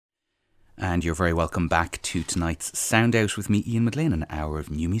And you're very welcome back to tonight's Sound Out with me, Ian McLean, an hour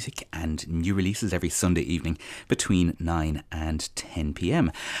of new music and new releases every Sunday evening between 9 and 10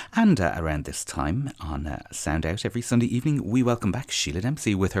 p.m. And around this time on Sound Out every Sunday evening, we welcome back Sheelagh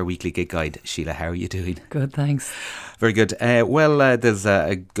Dempsey with her weekly gig guide. Sheelagh, how are you doing? Good, thanks. Very good. There's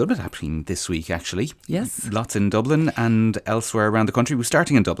a good bit happening this week, actually. Yes. Lots in Dublin and elsewhere around the country. We're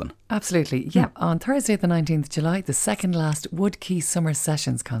starting in Dublin. Absolutely. Yeah. On Thursday, the 19th of July, the second last Wood Quay Summer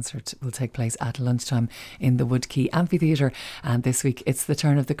Sessions concert will take place at lunchtime in the Wood Quay Amphitheatre. And this week, it's the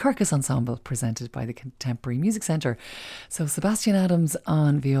turn of the Kirkus Ensemble, presented by the Contemporary Music Centre. So Sebastian Adams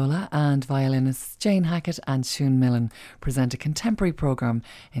on viola and violinists Jane Hackett and Siún Millen present a contemporary programme,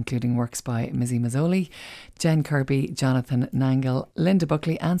 including works by Mizzy Mazzoli, Jen Kirby, Jonathan Nangle, Linda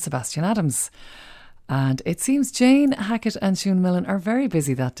Buckley and Sebastian Adams. And it seems Jane Hackett and Siún Millen are very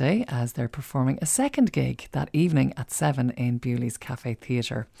busy that day, as they're performing a second gig that evening at 7 in Bewley's Cafe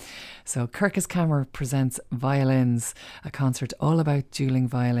Theatre. So Kirkus Camera presents Violins, a concert all about dueling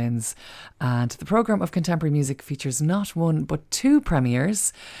violins. And the programme of contemporary music features not one but two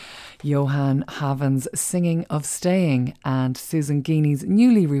premieres: Johan Haven's Singing of Staying and Susan Geeney's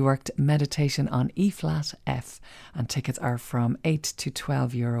newly reworked Meditation on E-flat F. And tickets are from €8 to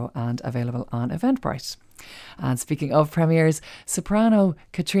 €12 and available on Eventbrite. And speaking of premieres, soprano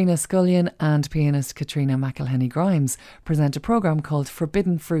Catrina Scullion and pianist Catrina McElhinney-Grimes present a programme called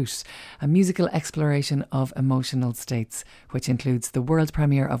Forbidden Fruit, a musical exploration of emotional states, which includes the world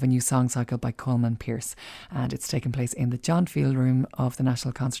premiere of a new song cycle by Coleman Pearce. And it's taking place in the John Field Room of the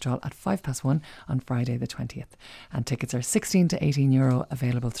National Concert Hall at 1:05 on Friday the 20th. And tickets are €16 to €18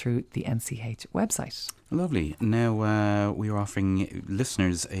 available through the NCH website. Lovely. Now we are offering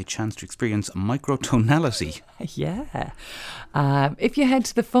listeners a chance to experience microtonality. Yeah. If you head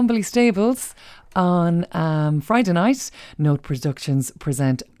to the Fumbly Stables on Friday night, Note Productions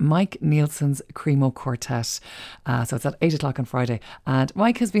present Mike Nielsen's Cremo Quartet. So it's at 8 o'clock on Friday. And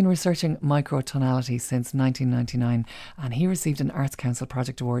Mike has been researching microtonality since 1999, and he received an Arts Council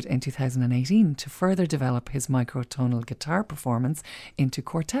Project Award in 2018 to further develop his microtonal guitar performance into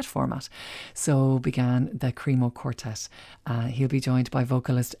quartet format. So began the Cremo Quartet. He'll be joined by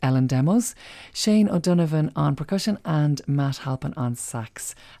vocalist Ellen Demos, Shane O'Donovan on percussion and Matt Halpin on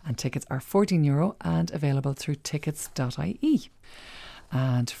sax. And tickets are €14 and available through tickets.ie.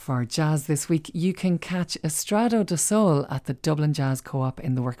 And for jazz this week, you can catch Estrado do Sol at the Dublin Jazz Co-op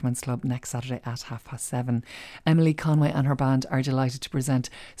in the Workman's Club next Saturday at 7:30. Emily Conway and her band are delighted to present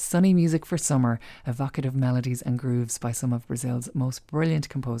sunny music for summer, evocative melodies and grooves by some of Brazil's most brilliant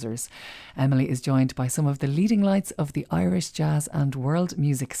composers. Emily is joined by some of the leading lights of the Irish jazz and world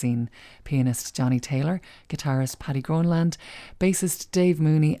music scene: pianist Johnny Taylor, guitarist Paddy Groenland, bassist Dave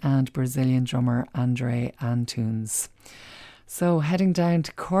Mooney and Brazilian drummer Andre Antunes. So heading down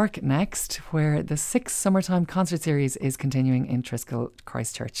to Cork next, where the 6th Summertime Concert Series is continuing in Triskel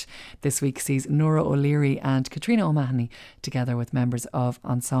Christchurch. This week sees Nora O'Leary and Catriona O'Mahony, together with members of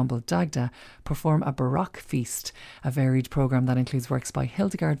Ensemble Dagda, perform a Baroque feast, a varied programme that includes works by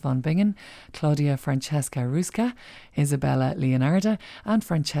Hildegard von Bingen, Claudia Francesca Rusca, Isabella Leonarda and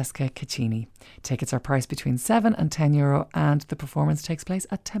Francesca Caccini. Tickets are priced between €7 and €10 and the performance takes place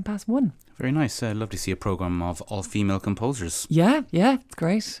at 1:10. Very nice. Love to see a programme of all-female composers. Yeah, it's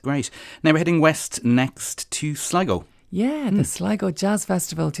great. Great. Now we're heading west next to Sligo. Yeah, the Sligo Jazz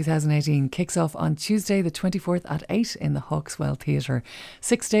Festival 2018 kicks off on Tuesday the 24th at 8 in the Hawkswell Theatre.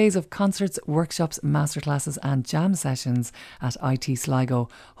 6 days of concerts, workshops, masterclasses and jam sessions at IT Sligo,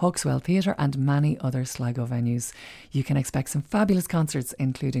 Hawkswell Theatre and many other Sligo venues. You can expect some fabulous concerts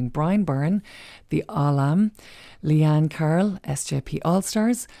including Brian Byrne, the Alam, Leanne Carroll, SJP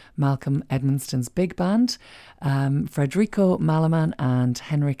All-Stars, Malcolm Edmonston's Big Band, Frederico Malaman and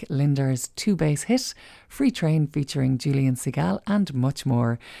Henrik Linder's two-bass hit, Free Train featuring Julian Segal and much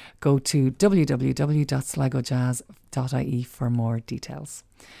more. Go to www.sligojazz.ie for more details.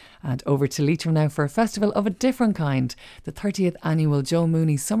 And over to Leitrim now for a festival of a different kind. The 30th annual Joe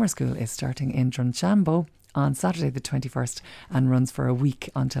Mooney Summer School is starting in Drunchambo on Saturday the 21st and runs for a week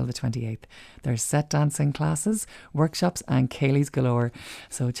until the 28th. There's set dancing classes, workshops and Cayley's galore.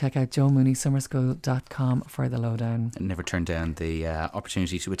 So check out joemooneySummerSchool.com for the lowdown. Never turn down the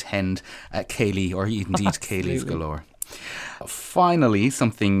opportunity to attend Cayley or indeed Cayley's galore. Finally,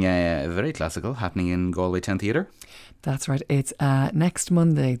 something very classical happening in Galway Town Theatre. That's right. It's next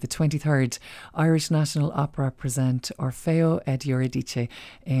Monday, the 23rd. Irish National Opera present Orfeo ed Eurydice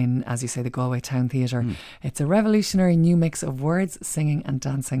in, as you say, the Galway Town Theatre. It's a revolutionary new mix of words, singing and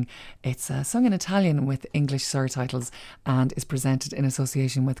dancing. It's sung in Italian with English surtitles and is presented in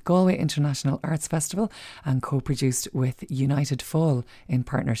association with Galway International Arts Festival and co-produced with United Fall in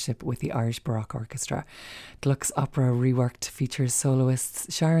partnership with the Irish Baroque Orchestra. Gluck's opera reworked features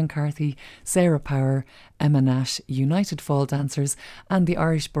soloists Sharon Carthy, Sarah Power, Emma Nash, United Fall dancers and the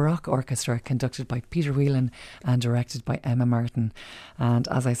Irish Baroque Orchestra, conducted by Peter Whelan and directed by Emma Martin. And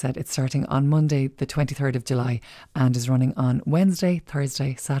as I said, it's starting on Monday the 23rd of July and is running on Wednesday,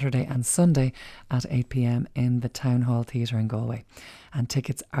 Thursday, Saturday and Sunday at 8 p.m. in the Town Hall Theatre in Galway. And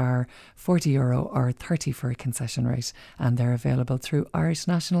tickets are €40 or 30 for a concession rate, and they're available through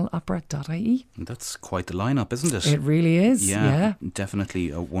irishnationalopera.ie. That's quite the lineup, isn't it? It really is, yeah. Definitely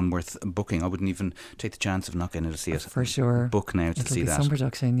one worth booking. I wouldn't even take the chance of not getting to see it. For sure. Book now to see that. Some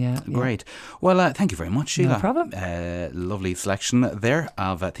production, yeah. Great. Well, thank you very much, Sheelagh. No problem. Lovely selection there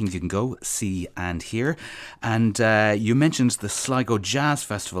of things you can go see and hear. And you mentioned the Sligo Jazz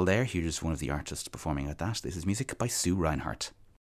Festival there. Here's one of the artists performing at that. This is music by Sue Reinhardt.